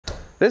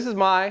This is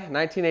my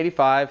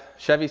 1985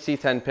 Chevy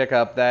C10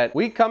 pickup that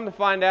we come to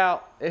find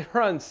out it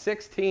runs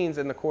 16s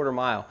in the quarter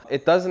mile.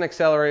 It doesn't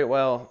accelerate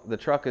well, the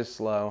truck is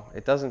slow,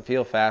 it doesn't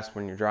feel fast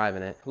when you're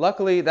driving it.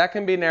 Luckily, that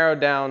can be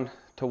narrowed down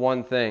to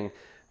one thing,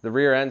 the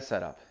rear end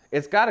setup.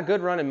 It's got a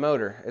good running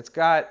motor. It's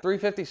got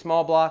 350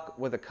 small block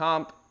with a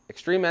comp,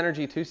 Extreme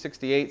Energy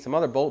 268, some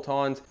other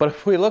bolt-ons. But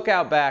if we look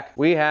out back,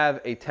 we have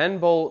a 10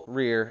 bolt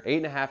rear,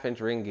 8.5-inch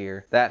ring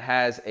gear that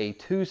has a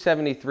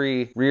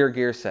 273 rear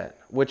gear set,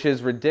 which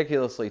is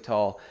ridiculously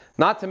tall.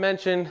 Not to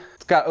mention,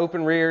 it's got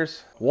open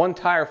rears, one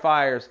tire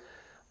fires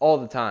all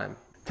the time.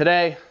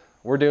 Today,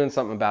 we're doing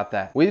something about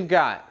that. We've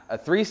got a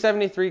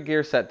 373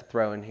 gear set to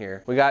throw in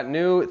here. We got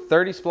new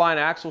 30 spline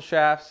axle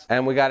shafts,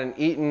 and we got an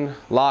Eaton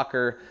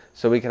locker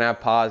so we can have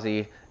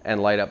Posi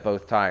and light up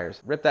both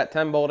tires. Rip that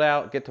 10 bolt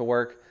out, get to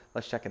work.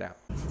 Let's check it out.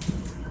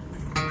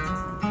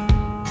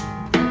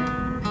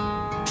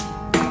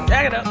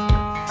 Jack it up.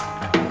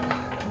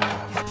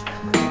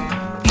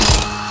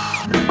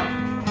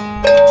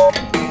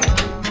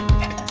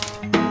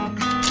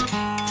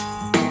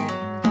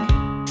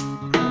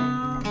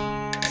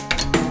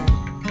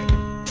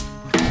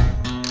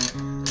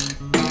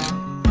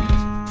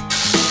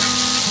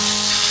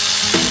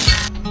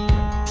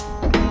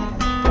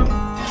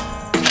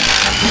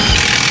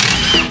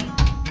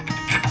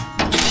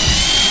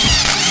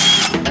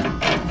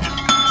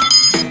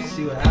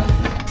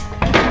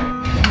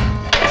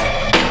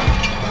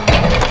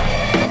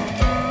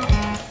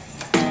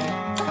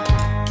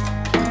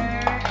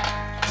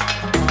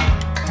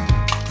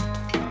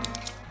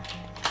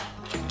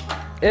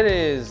 It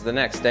is the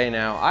next day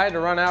now. I had to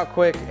run out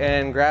quick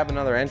and grab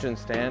another engine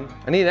stand.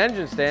 I need an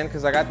engine stand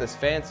because I got this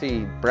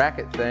fancy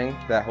bracket thing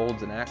that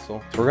holds an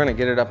axle. So we're gonna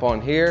get it up on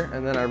here,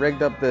 and then I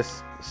rigged up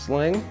this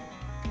sling.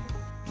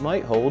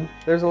 Might hold.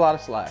 There's a lot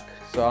of slack,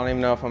 so I don't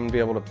even know if I'm gonna be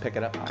able to pick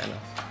it up high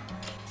enough.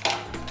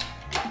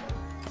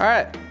 All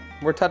right,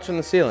 we're touching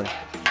the ceiling.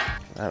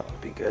 That'll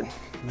be good.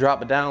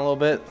 Drop it down a little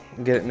bit,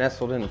 get it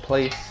nestled into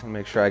place, and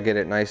make sure I get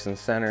it nice and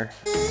center.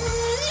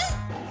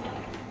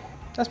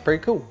 That's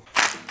pretty cool.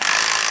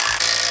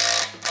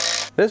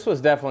 This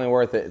was definitely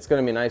worth it. It's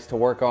gonna be nice to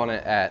work on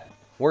it at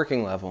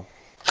working level.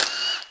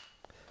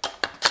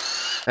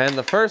 And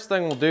the first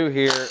thing we'll do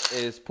here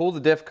is pull the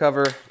diff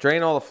cover,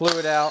 drain all the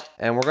fluid out,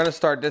 and we're gonna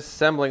start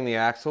disassembling the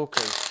axle,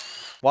 because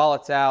while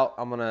it's out,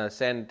 I'm gonna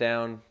sand it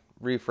down,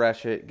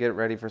 refresh it, get it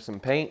ready for some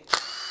paint,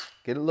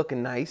 get it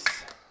looking nice.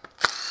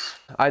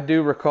 I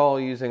do recall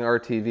using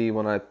RTV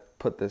when I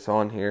put this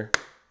on here.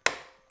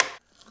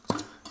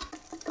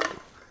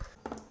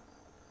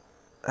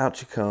 Out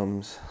she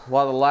comes.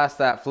 While the last of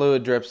that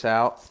fluid drips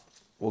out,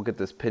 we'll get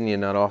this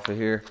pinion nut off of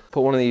here. Put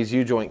one of these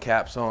U-joint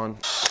caps on.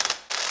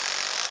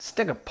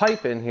 Stick a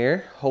pipe in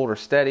here, hold her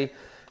steady,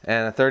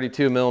 and a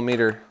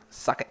 32mm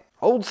socket.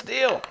 Hold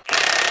still.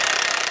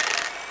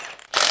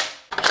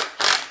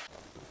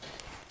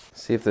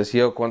 See if this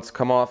yoke wants to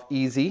come off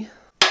easy.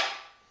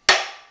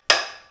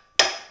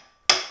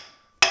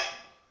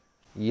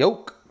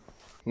 Yoke.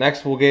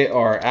 Next, we'll get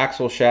our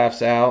axle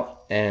shafts out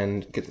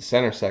and get the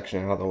center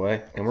section out of the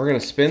way. And we're gonna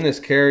spin this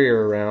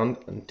carrier around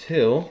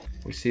until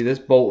we see this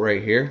bolt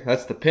right here.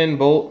 That's the pin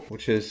bolt,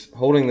 which is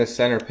holding this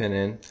center pin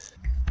in.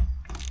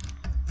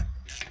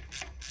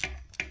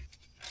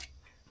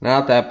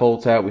 Now that that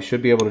bolt's out, we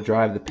should be able to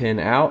drive the pin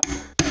out.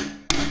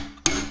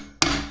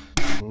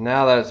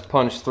 Now that it's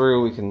punched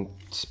through, we can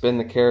spin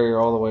the carrier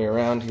all the way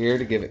around here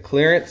to give it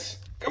clearance.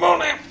 Come on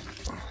now.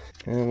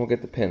 And we'll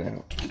get the pin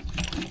out.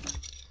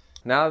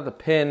 Now that the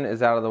pin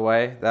is out of the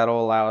way,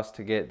 that'll allow us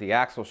to get the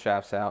axle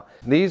shafts out.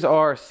 These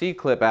are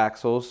C-clip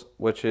axles,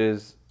 which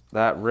is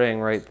that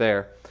ring right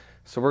there.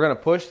 So we're gonna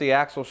push the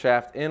axle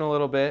shaft in a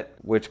little bit,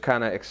 which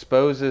kind of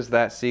exposes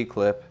that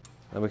C-clip,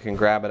 and we can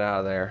grab it out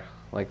of there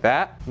like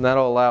that. And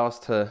that'll allow us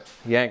to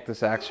yank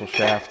this axle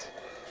shaft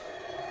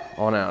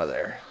on out of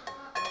there.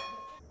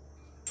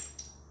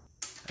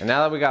 And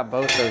now that we got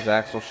both those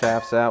axle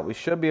shafts out, we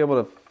should be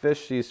able to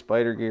fish these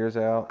spider gears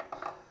out.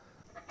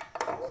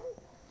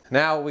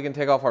 Now we can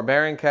take off our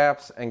bearing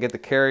caps and get the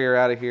carrier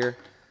out of here.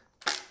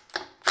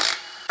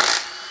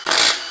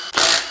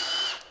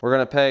 We're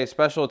gonna pay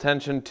special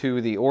attention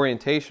to the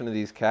orientation of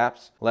these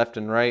caps, left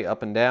and right,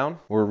 up and down.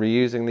 We're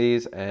reusing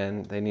these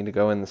and they need to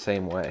go in the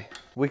same way.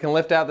 We can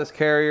lift out this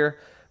carrier.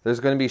 There's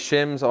gonna be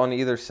shims on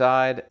either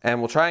side, and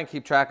we'll try and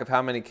keep track of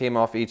how many came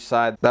off each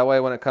side. That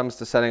way when it comes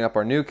to setting up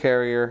our new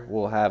carrier,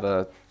 we'll have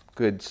a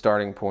good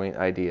starting point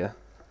idea.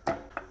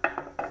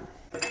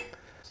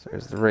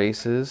 There's the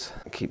races.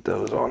 Keep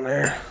those on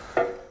there.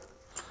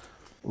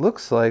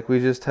 Looks like we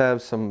just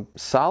have some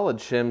solid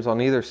shims on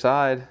either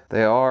side.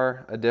 They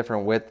are a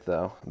different width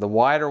though. The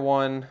wider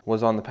one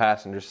was on the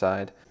passenger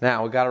side.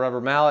 Now we got a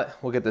rubber mallet.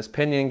 We'll get this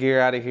pinion gear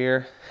out of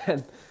here.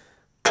 And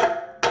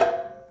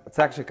it's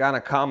actually kind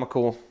of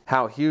comical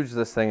how huge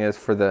this thing is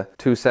for the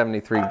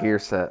 273 gear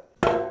set.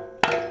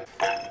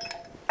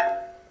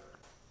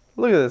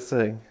 Look at this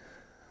thing.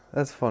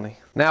 That's funny.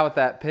 Now with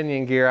that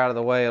pinion gear out of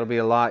the way, it'll be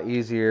a lot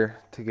easier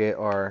to get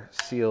our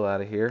seal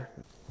out of here.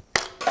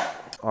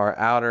 Our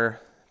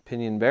outer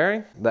pinion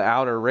bearing. The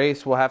outer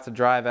race we'll have to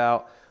drive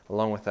out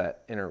along with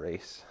that inner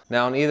race.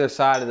 Now on either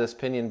side of this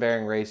pinion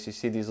bearing race, you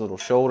see these little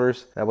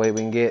shoulders. That way we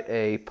can get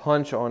a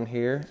punch on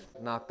here,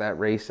 knock that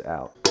race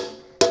out.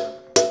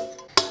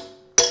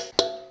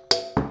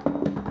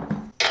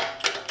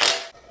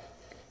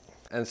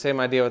 And same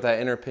idea with that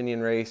inner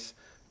pinion race,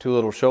 2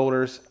 little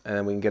shoulders, and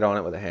then we can get on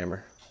it with a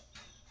hammer.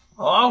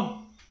 Hello?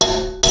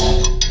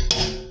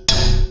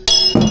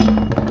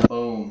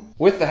 Boom.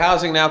 With the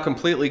housing now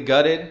completely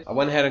gutted, I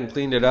went ahead and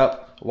cleaned it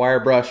up.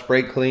 Wire brush,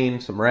 brake clean,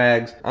 some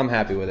rags. I'm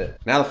happy with it.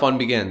 Now the fun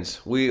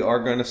begins. We are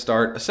going to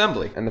start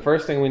assembly. And the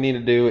first thing we need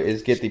to do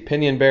is get the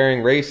pinion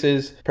bearing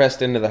races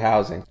pressed into the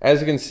housing. As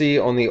you can see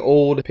on the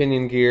old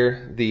pinion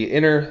gear, the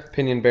inner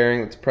pinion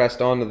bearing that's pressed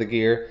onto the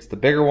gear, it's the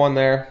bigger one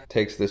there,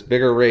 takes this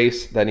bigger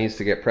race that needs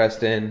to get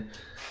pressed in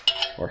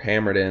or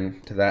hammered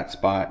in to that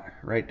spot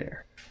right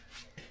there.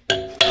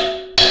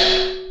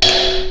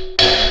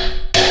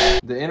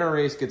 The inner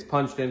race gets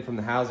punched in from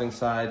the housing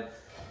side,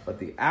 but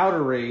the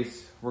outer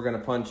race we're gonna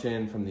punch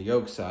in from the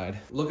yoke side.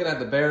 Looking at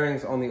the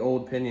bearings on the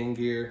old pinion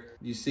gear,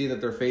 you see that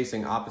they're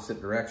facing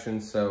opposite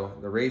directions, so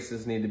the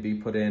races need to be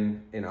put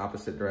in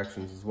opposite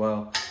directions as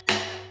well.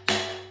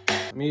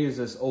 Let me use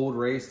this old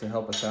race to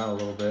help us out a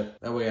little bit.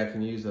 That way I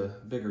can use a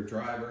bigger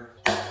driver.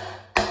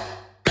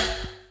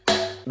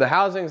 The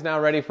housing's now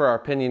ready for our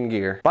pinion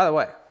gear. By the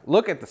way,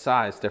 look at the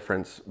size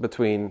difference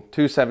between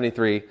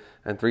 273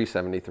 and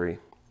 373.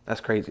 That's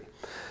crazy.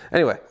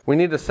 Anyway, we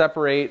need to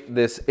separate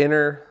this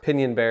inner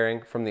pinion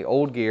bearing from the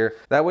old gear.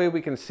 That way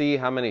we can see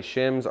how many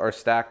shims are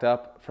stacked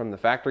up from the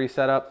factory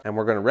setup, and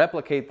we're going to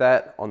replicate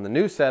that on the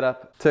new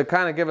setup to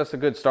kind of give us a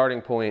good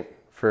starting point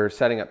for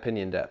setting up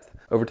pinion depth.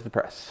 Over to the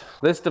press.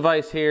 This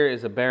device here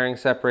is a bearing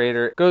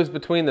separator. It goes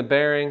between the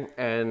bearing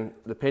and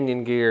the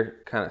pinion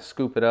gear, kind of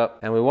scoop it up,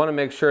 and we want to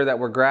make sure that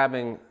we're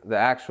grabbing the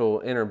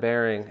actual inner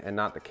bearing and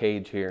not the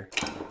cage here.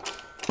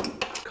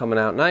 Coming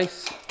out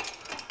nice.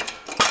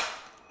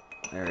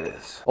 There it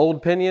is.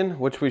 Old pinion,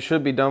 which we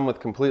should be done with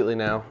completely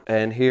now.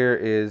 And here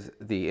is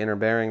the inner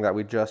bearing that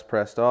we just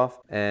pressed off,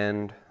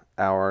 and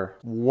our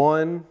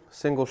one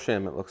single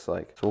shim, it looks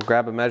like. So we'll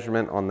grab a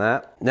measurement on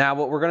that. Now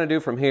what we're gonna do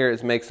from here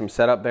is make some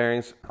setup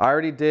bearings. I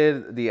already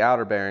did the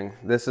outer bearing.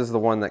 This is the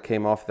one that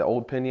came off the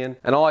old pinion.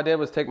 And all I did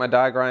was take my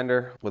die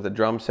grinder with a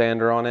drum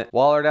sander on it,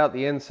 wallered out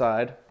the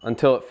inside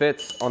until it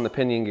fits on the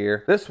pinion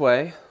gear. This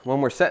way,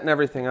 when we're setting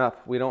everything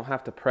up, we don't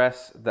have to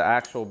press the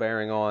actual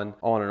bearing on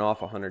and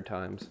off 100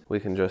 times. We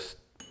can just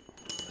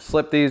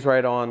slip these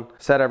right on,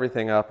 set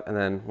everything up, and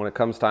then when it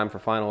comes time for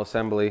final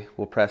assembly,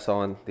 we'll press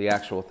on the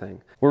actual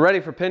thing. We're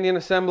ready for pinion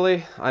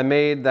assembly. I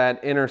made that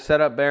inner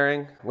setup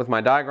bearing with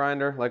my die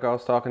grinder, like I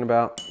was talking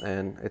about,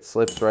 and it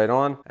slips right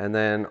on, and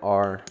then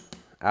our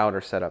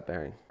outer setup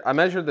bearing. I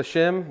measured the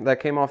shim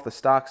that came off the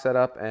stock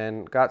setup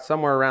and got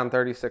somewhere around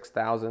 36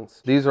 thousandths.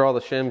 These are all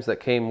the shims that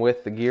came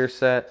with the gear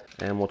set,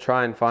 and we'll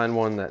try and find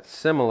one that's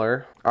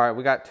similar. All right,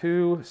 we got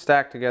 2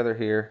 stacked together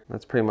here.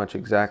 That's pretty much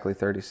exactly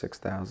 36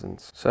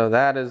 thousandths. So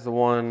that is the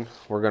one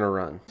we're gonna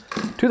run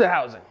to the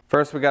housing.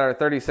 First, we got our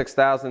 36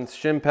 thousandths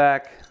shim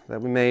pack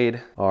that we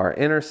made. Our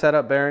inner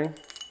setup bearing,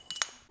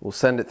 we'll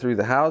send it through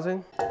the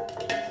housing.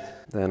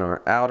 Then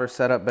our outer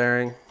setup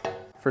bearing.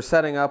 For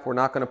setting up, we're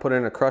not going to put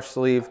in a crush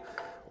sleeve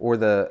or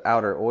the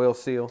outer oil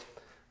seal.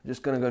 We're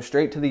just going to go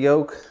straight to the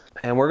yoke,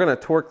 and we're going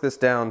to torque this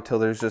down until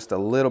there's just a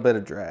little bit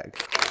of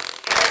drag.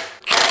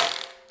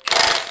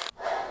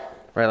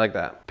 Right like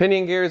that.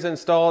 Pinion gear is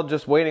installed,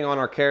 just waiting on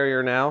our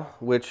carrier now,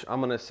 which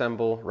I'm going to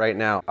assemble right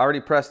now. I already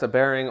pressed a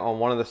bearing on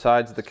one of the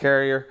sides of the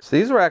carrier. So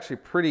these were actually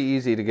pretty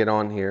easy to get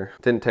on here.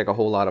 Didn't take a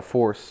whole lot of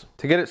force.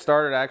 To get it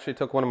started, I actually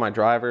took one of my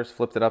drivers,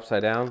 flipped it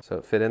upside down so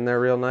it fit in there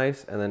real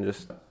nice, and then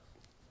just...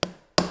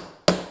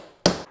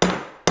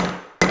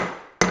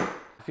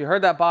 If you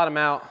heard that bottom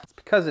out, it's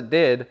because it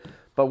did,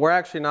 but we're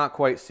actually not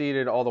quite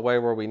seated all the way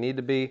where we need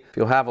to be. If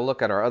you'll have a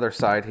look at our other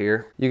side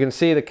here, you can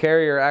see the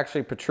carrier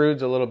actually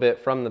protrudes a little bit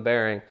from the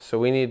bearing. So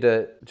we need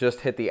to just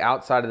hit the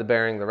outside of the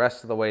bearing the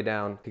rest of the way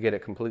down to get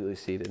it completely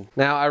seated.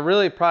 Now, I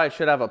really probably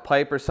should have a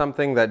pipe or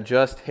something that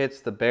just hits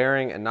the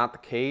bearing and not the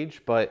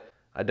cage, but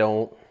I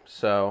don't.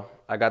 So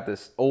I got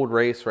this old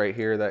race right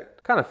here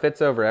that kind of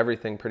fits over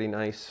everything pretty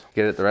nice.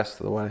 Get it the rest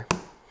of the way.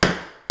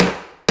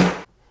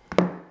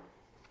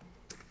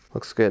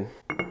 Looks good.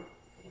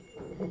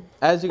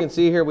 As you can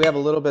see here, we have a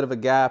little bit of a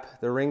gap.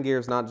 The ring gear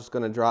is not just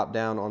going to drop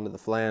down onto the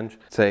flange.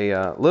 It's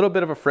a little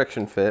bit of a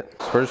friction fit.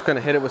 So we're just going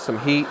to hit it with some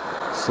heat,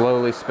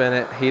 slowly spin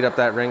it, heat up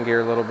that ring gear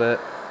a little bit.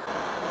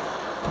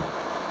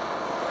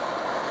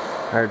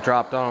 Or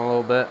dropped on a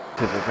little bit.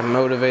 See if we can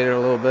motivate it a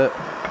little bit.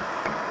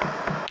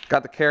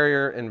 Got the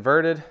carrier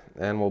inverted,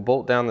 and we'll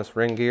bolt down this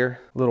ring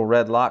gear. Little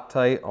red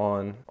Loctite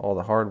on all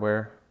the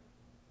hardware.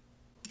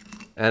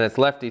 And it's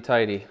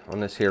lefty-tighty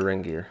on this here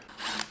ring gear.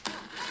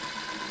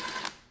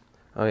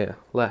 Oh yeah,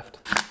 left.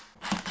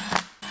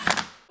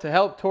 To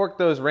help torque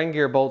those ring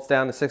gear bolts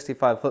down to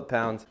 65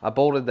 foot-pounds, I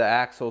bolted the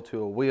axle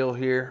to a wheel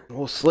here.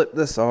 We'll slip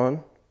this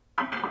on.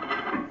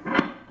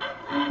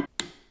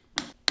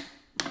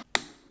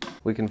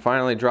 we can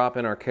finally drop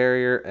in our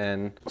carrier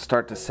and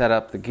start to set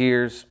up the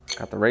gears.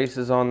 Got the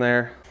races on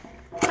there.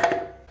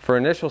 For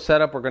initial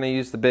setup, we're going to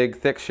use the big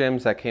thick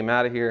shims that came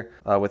out of here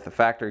with the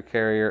factory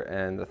carrier,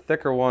 and the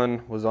thicker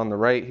one was on the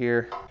right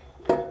here.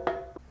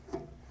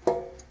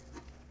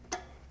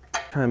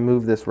 Try and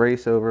move this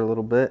race over a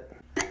little bit.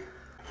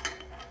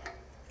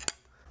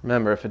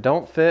 Remember, if it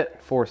don't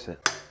fit, force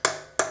it.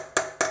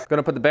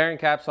 Gonna put the bearing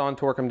caps on,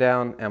 torque them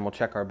down, and we'll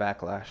check our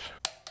backlash.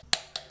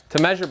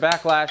 To measure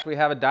backlash, we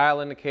have a dial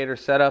indicator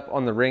set up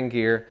on the ring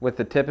gear with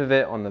the tip of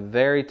it on the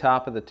very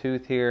top of the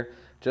tooth here,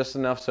 just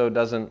enough so it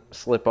doesn't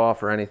slip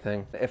off or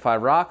anything. If I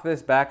rock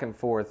this back and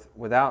forth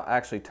without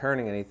actually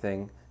turning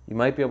anything, you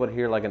might be able to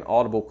hear like an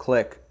audible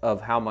click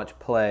of how much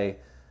play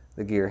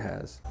the gear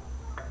has.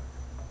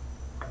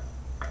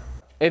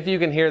 If you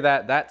can hear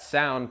that, that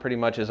sound pretty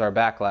much is our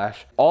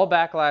backlash. All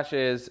backlash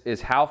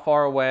is how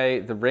far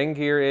away the ring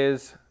gear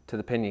is to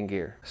the pinion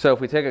gear. So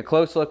if we take a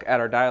close look at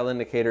our dial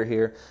indicator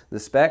here, the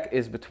spec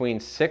is between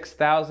 6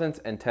 thousandths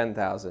and 10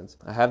 thousandths.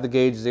 I have the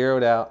gauge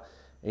zeroed out,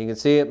 and you can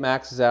see it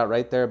maxes out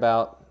right there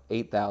about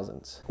 8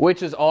 thousandths,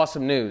 which is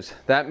awesome news.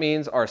 That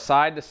means our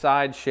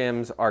side-to-side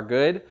shims are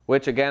good,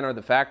 which again are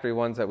the factory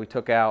ones that we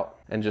took out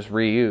and just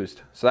reused.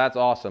 So that's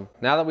awesome.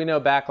 Now that we know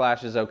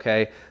backlash is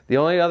okay, the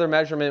only other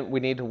measurement we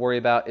need to worry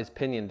about is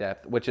pinion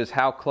depth, which is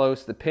how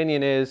close the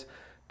pinion is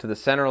to the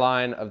center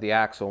line of the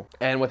axle.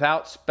 And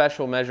without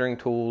special measuring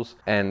tools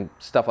and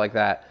stuff like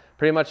that,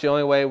 pretty much the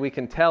only way we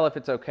can tell if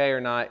it's okay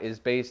or not is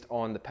based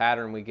on the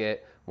pattern we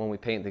get when we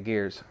paint the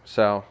gears.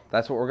 So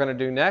that's what we're gonna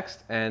do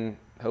next, and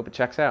hope it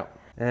checks out.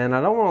 And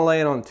I don't wanna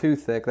lay it on too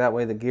thick, that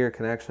way the gear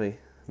can actually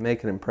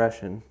make an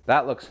impression.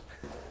 That looks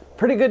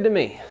pretty good to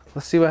me.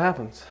 Let's see what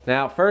happens.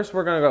 Now, first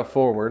we're gonna go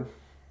forward,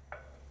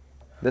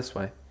 this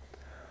way.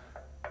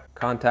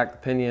 Contact the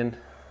pinion.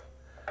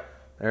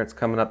 There, it's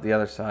coming up the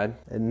other side.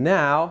 And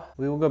now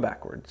we will go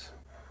backwards.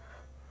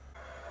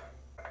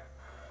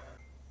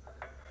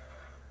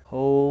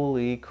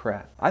 Holy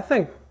crap. I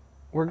think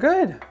we're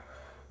good.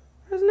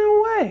 There's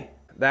no way.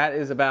 That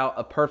is about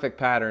a perfect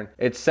pattern.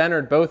 It's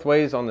centered both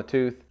ways on the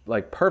tooth,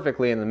 like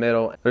perfectly in the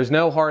middle. There's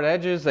no hard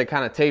edges, they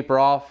kind of taper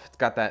off. It's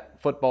got that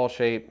football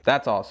shape.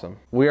 That's awesome.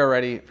 We are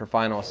ready for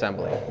final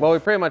assembly. Well, we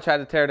pretty much had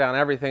to tear down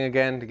everything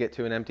again to get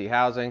to an empty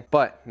housing.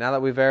 But now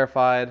that we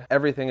verified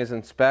everything is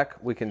in spec,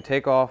 we can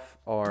take off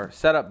our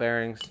setup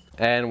bearings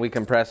and we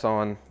can press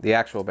on the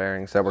actual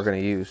bearings that we're gonna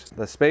use.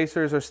 The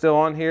spacers are still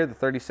on here, the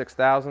 36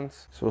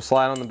 thousandths. So we'll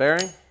slide on the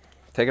bearing,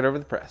 take it over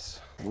the press.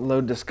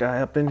 Load this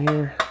guy up in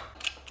here.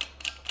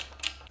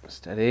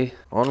 Steady,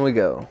 on we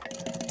go.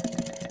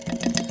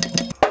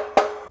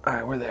 All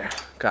right, we're there.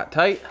 Got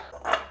tight.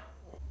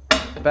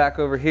 Back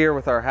over here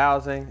with our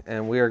housing,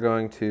 and we are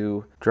going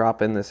to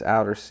drop in this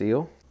outer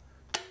seal,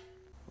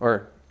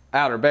 or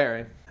outer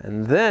bearing,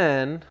 and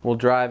then we'll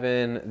drive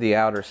in the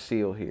outer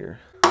seal here.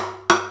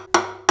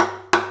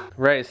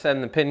 Ready to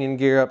send the pinion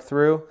gear up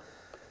through.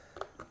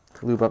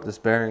 Lube up this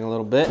bearing a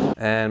little bit,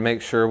 and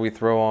make sure we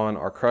throw on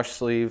our crush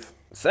sleeve.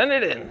 Send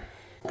it in.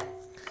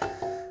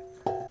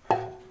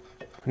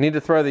 I need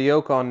to throw the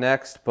yoke on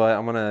next, but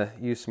I'm gonna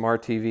use some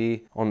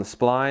RTV on the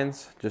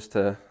splines just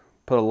to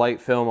put a light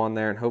film on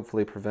there and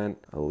hopefully prevent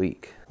a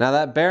leak. Now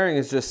that bearing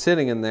is just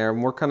sitting in there,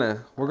 and we're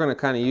gonna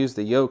kind of use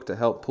the yoke to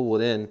help pull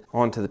it in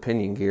onto the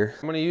pinion gear.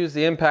 I'm gonna use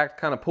the impact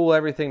to kind of pull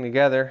everything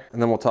together,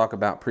 and then we'll talk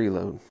about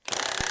preload.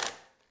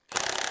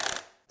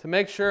 To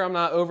make sure I'm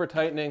not over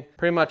tightening,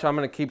 pretty much I'm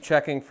gonna keep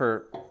checking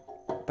for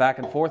back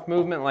and forth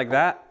movement like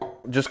that.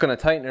 I'm just gonna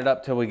tighten it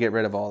up till we get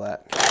rid of all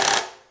that.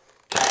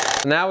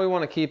 Now we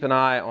want to keep an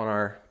eye on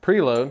our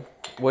preload,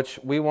 which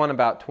we want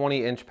about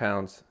 20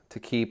 inch-pounds to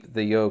keep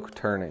the yoke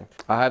turning.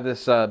 I have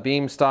this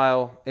beam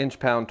style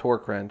inch-pound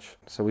torque wrench,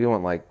 so we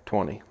want like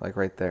 20, like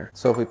right there.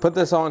 So if we put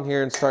this on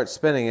here and start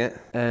spinning it,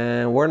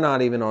 and we're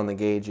not even on the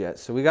gauge yet,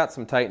 so we got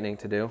some tightening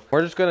to do.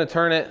 We're just going to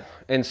turn it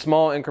in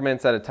small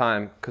increments at a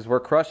time because we're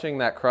crushing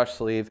that crush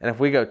sleeve, and if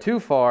we go too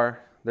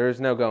far, there's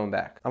no going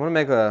back. I'm going to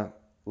make a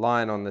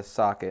line on this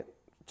socket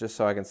just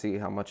so I can see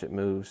how much it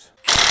moves.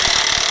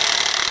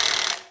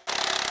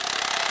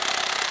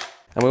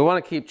 And we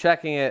want to keep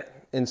checking it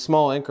in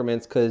small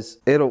increments because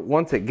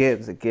once it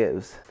gives, it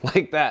gives.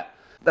 Like that.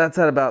 That's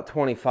at about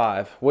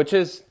 25, which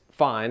is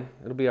fine.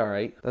 It'll be all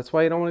right. That's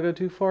why you don't want to go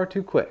too far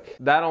too quick.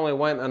 That only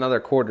went another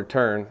quarter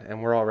turn, and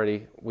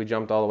we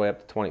jumped all the way up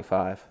to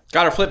 25.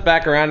 Got our flip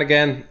back around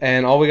again,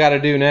 and all we got to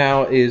do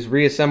now is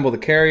reassemble the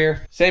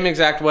carrier. Same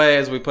exact way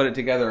as we put it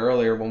together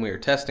earlier when we were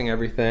testing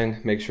everything.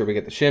 Make sure we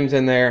get the shims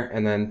in there,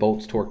 and then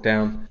bolts torqued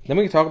down. Then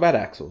we can talk about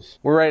axles.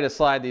 We're ready to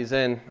slide these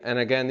in, and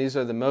again, these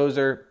are the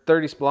Moser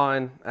 30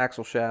 spline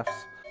axle shafts.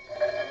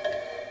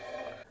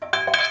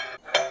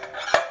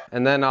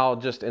 And then I'll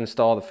just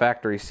install the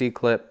factory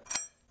C-clip.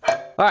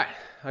 All right,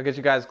 I'll get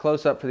you guys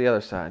close up for the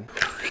other side.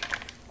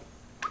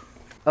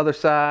 Other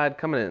side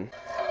coming in.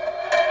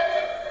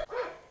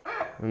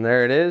 And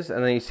there it is.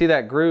 And then you see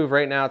that groove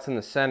right now, it's in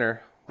the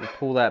center. We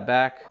pull that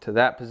back to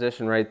that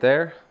position right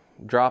there.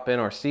 Drop in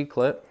our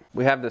C-clip.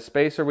 We have the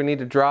spacer we need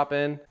to drop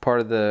in, part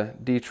of the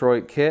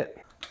Detroit kit.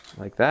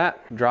 like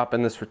that. Drop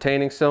in this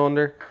retaining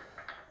cylinder.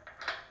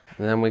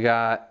 And then we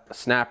got a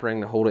snap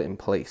ring to hold it in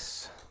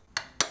place.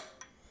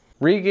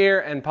 Re-gear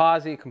and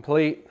posi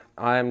complete.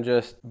 I'm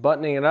just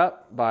buttoning it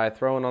up by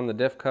throwing on the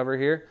diff cover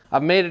here.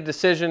 I've made a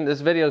decision. This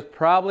video is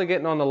probably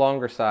getting on the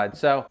longer side.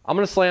 So I'm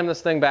gonna slam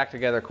this thing back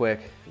together quick,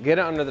 get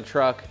it under the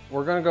truck.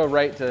 We're gonna go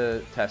right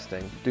to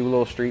testing, do a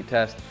little street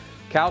test.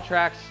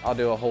 Caltracs, I'll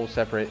do a whole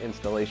separate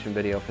installation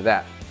video for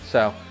that.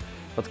 So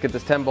let's get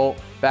this 10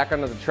 bolt back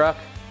under the truck,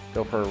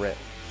 go for a rip.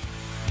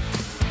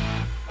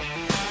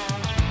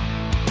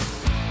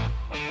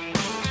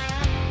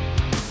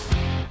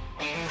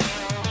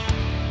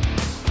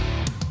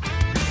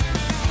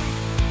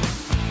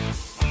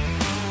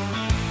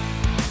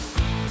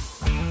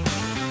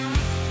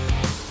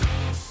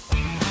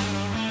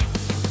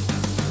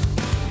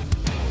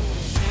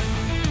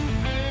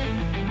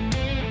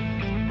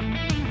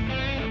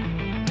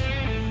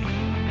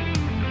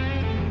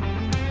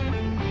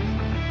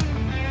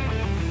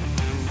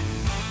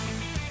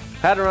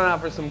 Had to run out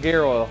for some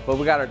gear oil, but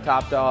we got her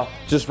topped off.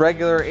 Just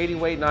regular 80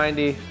 weight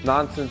 90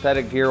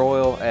 non-synthetic gear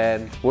oil.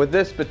 And with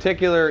this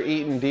particular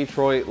Eaton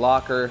Detroit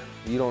locker,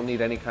 you don't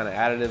need any kind of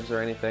additives or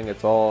anything.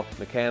 It's all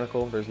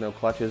mechanical. There's no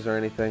clutches or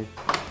anything.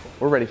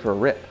 We're ready for a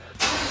rip.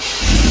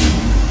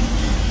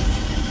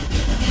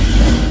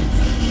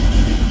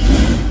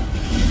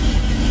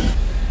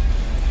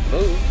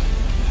 Move.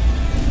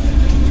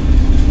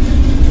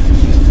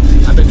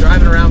 I've been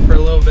driving around for a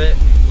little bit,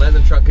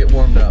 letting the truck get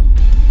warmed up.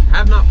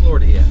 Have not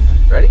floored it yet.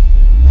 Ready?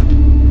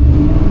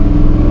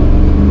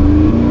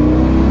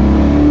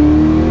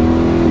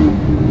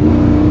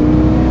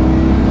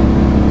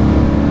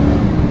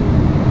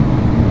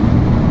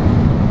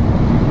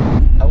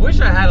 I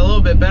wish I had a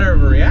little bit better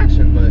of a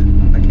reaction,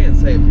 but I can't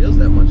say it feels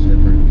that much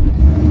different.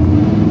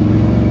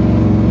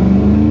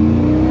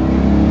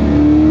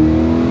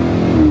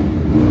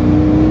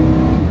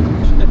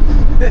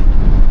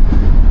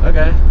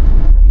 Okay.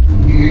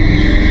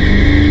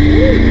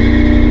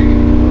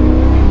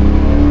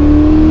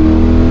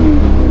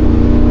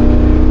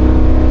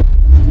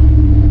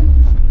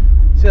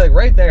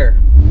 Right there,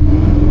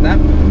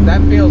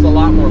 that feels a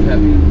lot more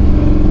peppy.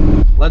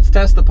 Let's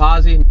test the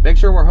posi. Make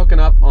sure we're hooking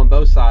up on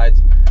both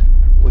sides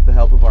with the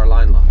help of our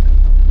line lock.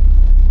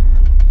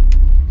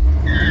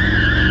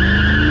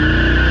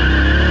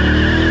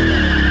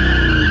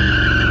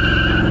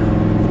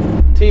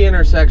 T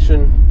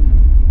intersection,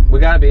 we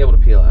got to be able to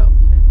peel out.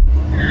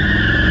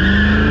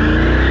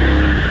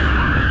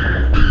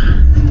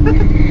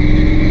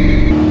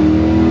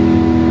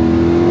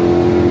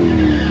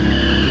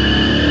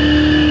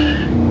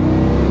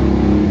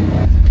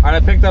 I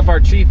picked up our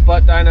chief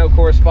butt dyno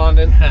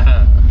correspondent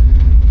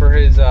for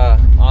his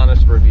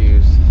honest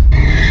reviews.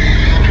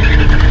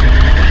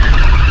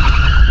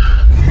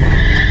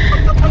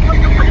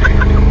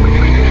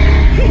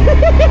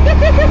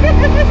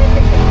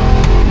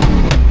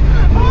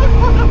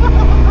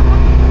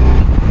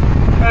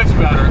 That's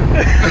better.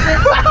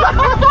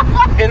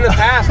 In the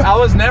past, I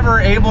was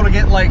never able to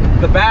get like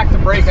the back to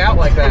break out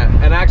like that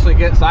and actually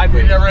get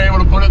sideways. You're never able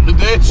to put it in the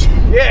ditch?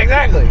 Yeah,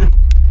 exactly. You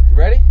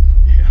ready?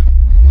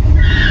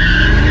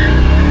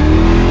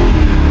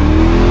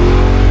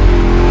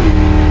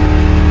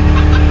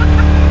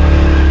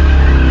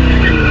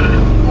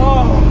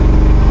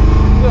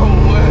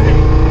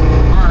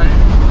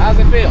 How's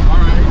it feel? All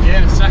right,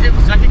 yeah,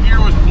 second gear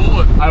was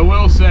pulling. I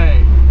will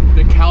say,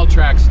 the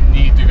Caltracs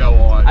need to go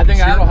on. I think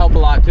that'll help a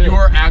lot too.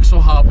 You're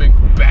axle hopping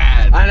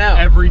bad. I know.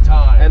 Every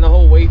time. And the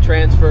whole weight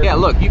transfer. Yeah,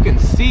 look, you can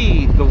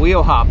see the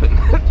wheel hopping.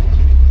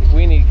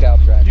 We need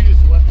Caltrac. You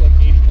just left like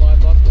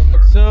 85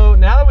 bucks. So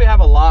now that we have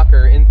a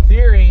locker, in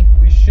theory,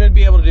 we should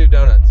be able to do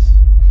donuts.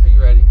 Are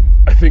you ready?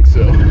 I think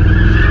so.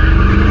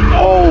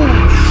 Oh!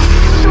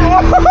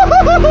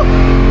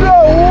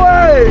 No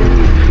way!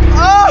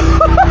 Oh!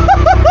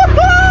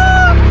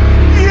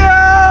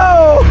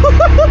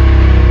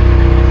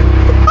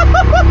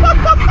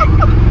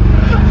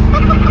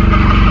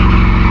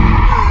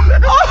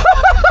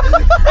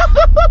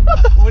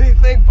 What do you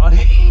think, buddy?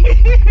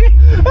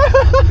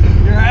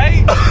 You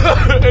right?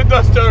 It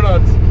does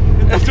donuts.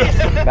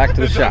 Back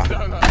to the shop.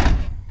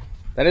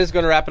 That is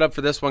going to wrap it up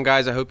for this one,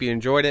 guys. I hope you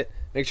enjoyed it.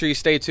 Make sure you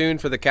stay tuned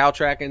for the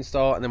Caltrac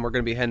install, and then we're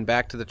going to be heading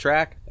back to the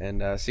track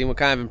and seeing what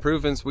kind of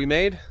improvements we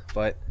made.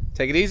 But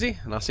take it easy,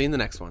 and I'll see you in the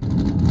next one.